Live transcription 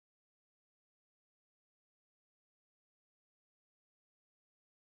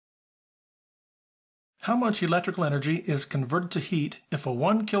How much electrical energy is converted to heat if a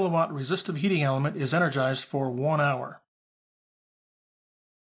 1 kilowatt resistive heating element is energized for 1 hour?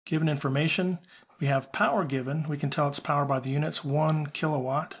 Given information, we have power given. We can tell it's power by the units 1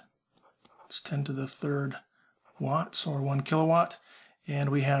 kilowatt. It's 10 to the third watts, or 1 kilowatt. And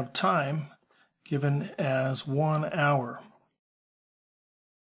we have time given as 1 hour.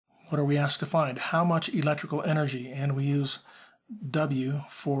 What are we asked to find? How much electrical energy? And we use W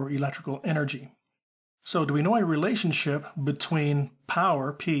for electrical energy. So do we know a relationship between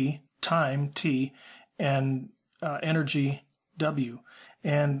power, P, time, T, and energy, W?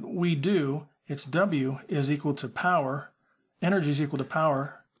 And we do. It's W is equal to power, energy is equal to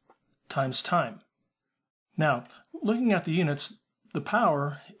power times time. Now, looking at the units, the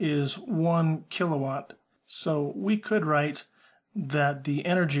power is 1 kilowatt. So we could write that the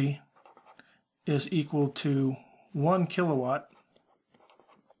energy is equal to 1 kilowatt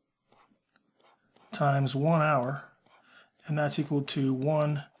times 1 hour, and that's equal to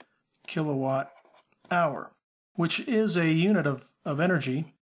 1 kilowatt hour, which is a unit of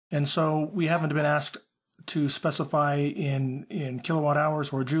energy. And so we haven't been asked to specify in kilowatt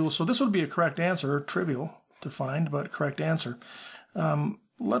hours or joules. So this would be a correct answer, trivial to find, but correct answer.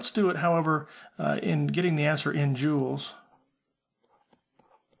 Let's do it, however, in getting the answer in joules.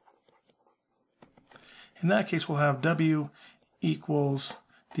 In that case, we'll have W equals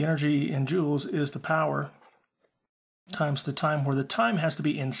the energy in joules is the power times the time, where the time has to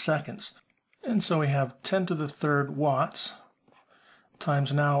be in seconds. And so we have 10 to the third watts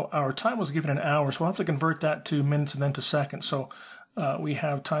times, now our time was given in hours, so we'll have to convert that to minutes and then to seconds. So we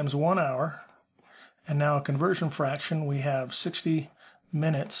have times 1 hour, and now a conversion fraction, we have 60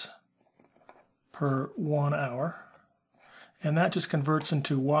 minutes per 1 hour. And that just converts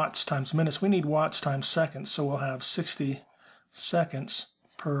into watts times minutes. We need watts times seconds, so we'll have 60 seconds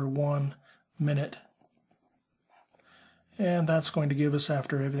per 1 minute. And that's going to give us,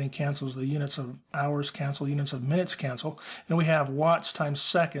 after everything cancels, the units of hours cancel, units of minutes cancel, and we have watts times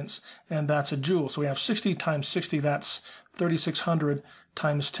seconds, and that's a joule. So we have 60 times 60, that's 3,600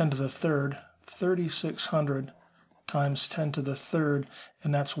 times 10 to the third, 3,600 times 10 to the third,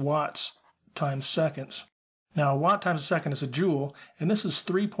 and that's watts times seconds. Now, a watt times a second is a joule, and this is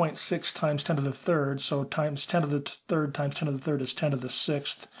 3.6 times 10 to the third, so times 10 to the third times 10 to the third is 10 to the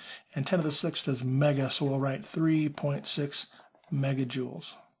sixth, and 10 to the sixth is mega, so we'll write 3.6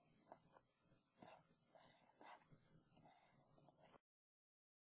 megajoules.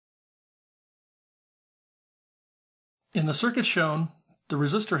 In the circuit shown, the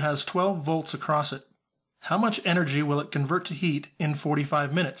resistor has 12 volts across it. How much energy will it convert to heat in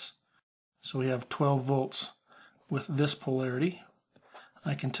 45 minutes? So we have 12 volts. With this polarity,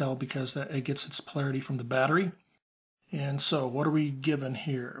 I can tell because it gets its polarity from the battery. And so what are we given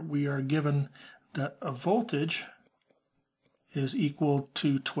here? We are given that a voltage is equal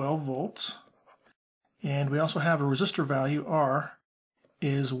to 12 volts, and we also have a resistor value, R,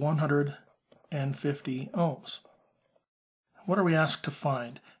 is 150 ohms. What are we asked to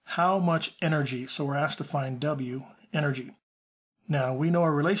find? How much energy? So we're asked to find W, energy. Now we know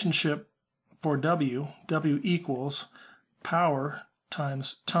a relationship for W equals power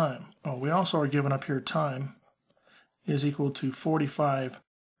times time. Oh, we also are given up here time is equal to 45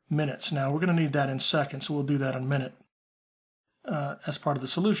 minutes. Now we're going to need that in seconds, so we'll do that in a minute as part of the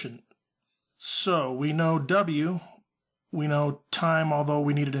solution. So we know W, we know time, although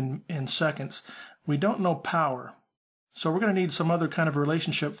we need it in seconds. We don't know power. So we're going to need some other kind of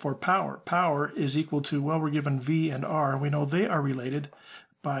relationship for power. Power is equal to, well, we're given V and R, and we know they are related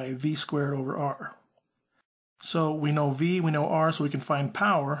by V squared over R. So we know V, we know R, so we can find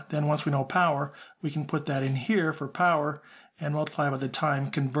power. Then once we know power, we can put that in here for power and multiply by the time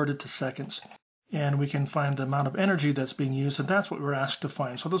converted to seconds. And we can find the amount of energy that's being used, and that's what we're asked to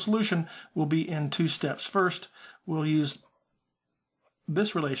find. So the solution will be in 2 steps. First, we'll use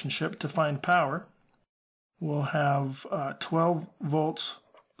this relationship to find power. We'll have 12 volts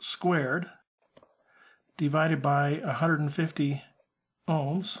squared divided by 150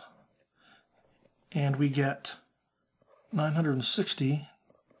 ohms, and we get 960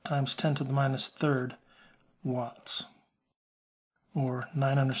 times 10 to the minus third watts, or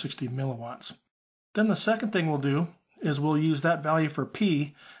 960 milliwatts. Then the second thing we'll do is we'll use that value for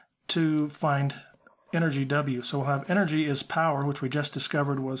P to find energy W. So we'll have energy is power, which we just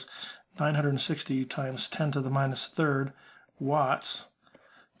discovered was 960 times 10 to the minus third watts,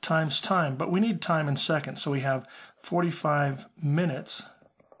 times time. But we need time in seconds, so we have 45 minutes.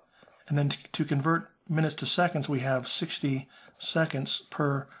 And then to convert minutes to seconds, we have 60 seconds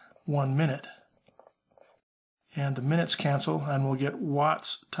per 1 minute. and the minutes cancel, and we'll get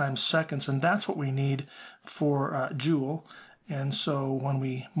watts times seconds, and that's what we need for joule. And so when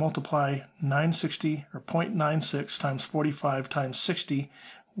we multiply 960 or 0.96 times 45 times 60,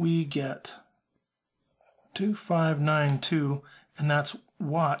 we get 2592, and that's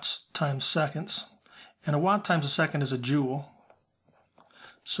watts times seconds. And a watt times a second is a joule.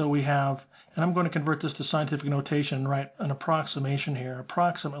 So we have, and I'm going to convert this to scientific notation and write an approximation here,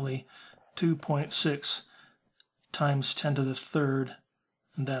 approximately 2.6 times 10 to the third,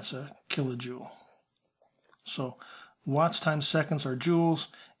 and that's a kilojoule. So watts times seconds are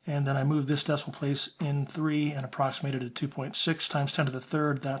joules, and then I move this decimal place in 3 and approximate it to 2.6 times 10 to the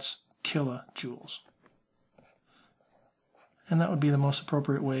third, that's kilojoules. And that would be the most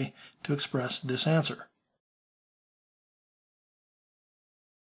appropriate way to express this answer.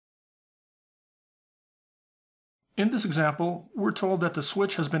 In this example, we're told that the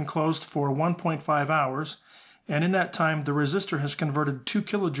switch has been closed for 1.5 hours, and in that time the resistor has converted 2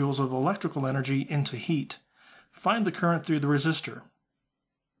 kilojoules of electrical energy into heat. Find the current through the resistor.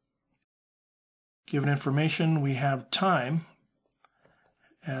 Given information, we have time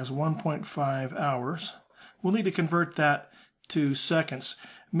as 1.5 hours. We'll need to convert that to seconds.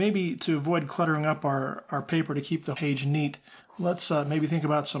 Maybe to avoid cluttering up our paper to keep the page neat, let's maybe think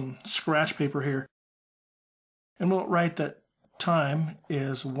about some scratch paper here. And we'll write that time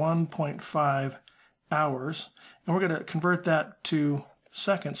is 1.5 hours, and we're going to convert that to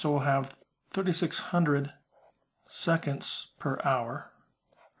seconds, so we'll have 3,600 seconds per hour.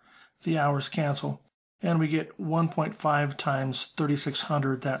 The hours cancel, and we get 1.5 times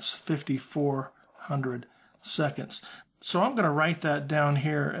 3,600, that's 5,400 seconds. So I'm going to write that down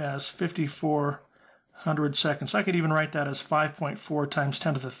here as 5,400 seconds. I could even write that as 5.4 times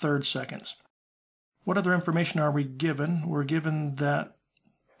 10 to the third seconds. What other information are we given? We're given that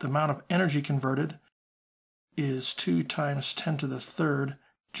the amount of energy converted is 2 times 10 to the third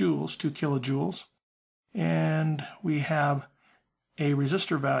joules, 2 kilojoules. And we have a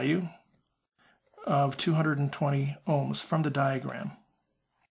resistor value of 220 ohms from the diagram.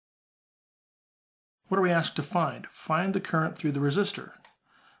 What are we asked to find? Find the current through the resistor.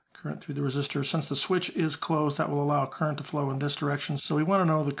 Current through the resistor, since the switch is closed, that will allow current to flow in this direction. So we want to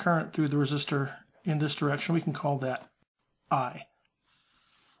know the current through the resistor in this direction. We can call that I.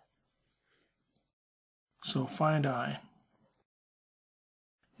 So find I.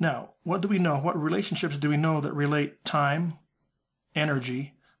 Now, what do we know? What relationships do we know that relate time,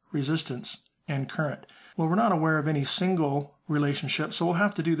 energy, resistance, and current? Well, we're not aware of any single relationship, so we'll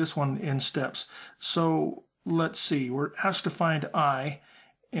have to do this one in steps. So let's see. We're asked to find I,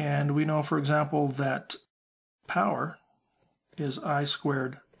 and we know, for example, that power is I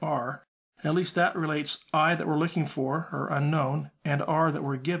squared R. At least that relates I that we're looking for, or unknown, and R that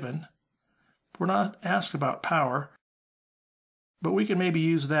we're given. We're not asked about power, but we can maybe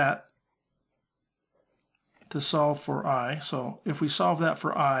use that to solve for I. So if we solve that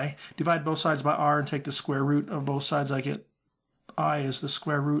for I, divide both sides by R and take the square root of both sides, I get I is the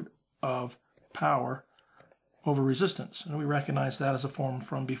square root of power over resistance. And we recognize that as a form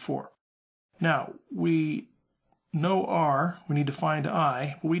from before. Now, we know R, we need to find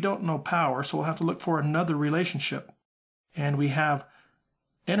I, but we don't know power, so we'll have to look for another relationship. And we have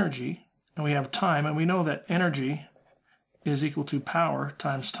energy, and we have time, and we know that energy is equal to power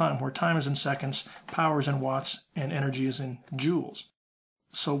times time, where time is in seconds, power is in watts, and energy is in joules.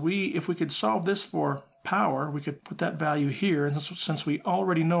 So if we could solve this for power, we could put that value here, and since we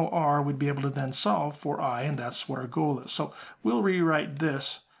already know R, we'd be able to then solve for I, and that's what our goal is. So we'll rewrite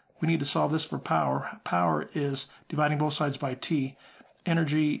this. We need to solve this for power. Power is dividing both sides by T,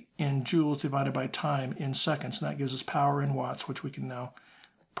 energy in joules divided by time in seconds, and that gives us power in watts, which we can now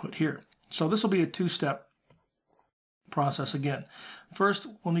put here. So this will be a two-step process again. First,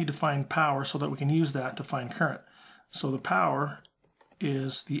 we'll need to find power so that we can use that to find current. So the power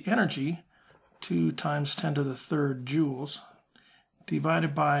is the energy, 2 times 10 to the third joules,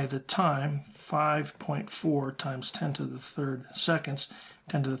 divided by the time, 5.4 times 10 to the third seconds.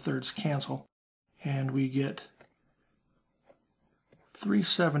 10 to the thirds cancel, and we get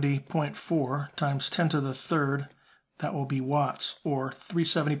 370.4 times 10 to the third. That will be watts, or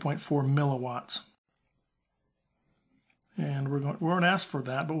 370.4 milliwatts. And we're going to ask for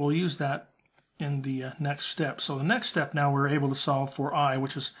that, but we'll use that in the next step. So the next step now, we're able to solve for I,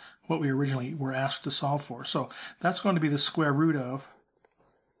 which is what we originally were asked to solve for. So that's going to be the square root of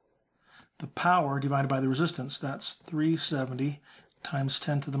the power divided by the resistance. That's 370 times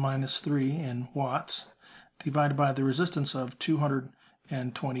 10 to the minus 3 in watts, divided by the resistance of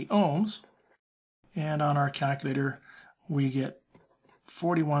 220 ohms. And on our calculator, we get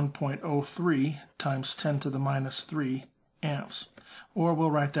 41.03 times 10 to the minus 3 amps. Or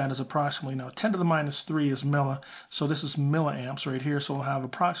we'll write that as approximately, now 10 to the minus 3 is milli, so this is milliamps right here, so we'll have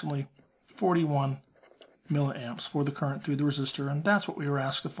approximately 41 milliamps for the current through the resistor, and that's what we were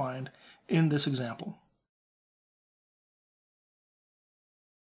asked to find in this example.